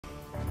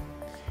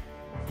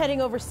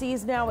Heading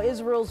overseas now,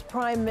 Israel's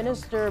Prime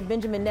Minister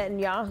Benjamin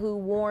Netanyahu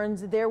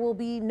warns there will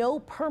be no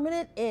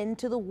permanent end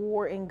to the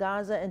war in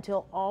Gaza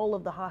until all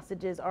of the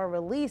hostages are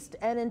released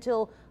and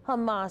until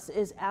Hamas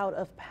is out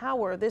of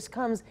power. This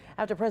comes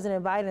after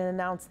President Biden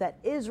announced that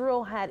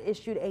Israel had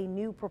issued a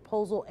new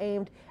proposal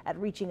aimed at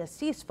reaching a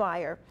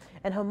ceasefire.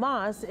 And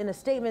Hamas, in a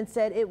statement,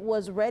 said it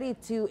was ready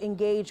to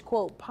engage,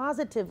 quote,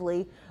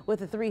 positively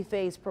with a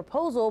three-phase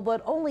proposal,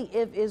 but only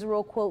if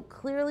Israel, quote,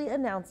 clearly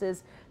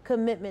announces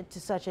commitment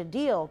to such a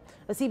deal.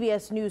 A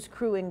CBS News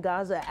crew in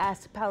Gaza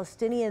asked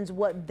Palestinians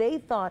what they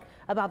thought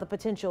about the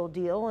potential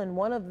deal, and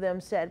one of them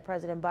said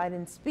President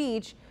Biden's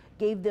speech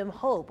gave them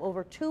hope.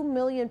 Over 2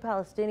 million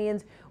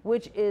Palestinians,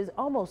 which is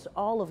almost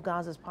all of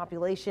Gaza's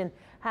population,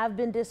 have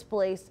been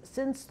displaced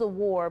since the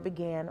war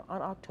began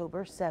on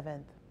October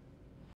 7th.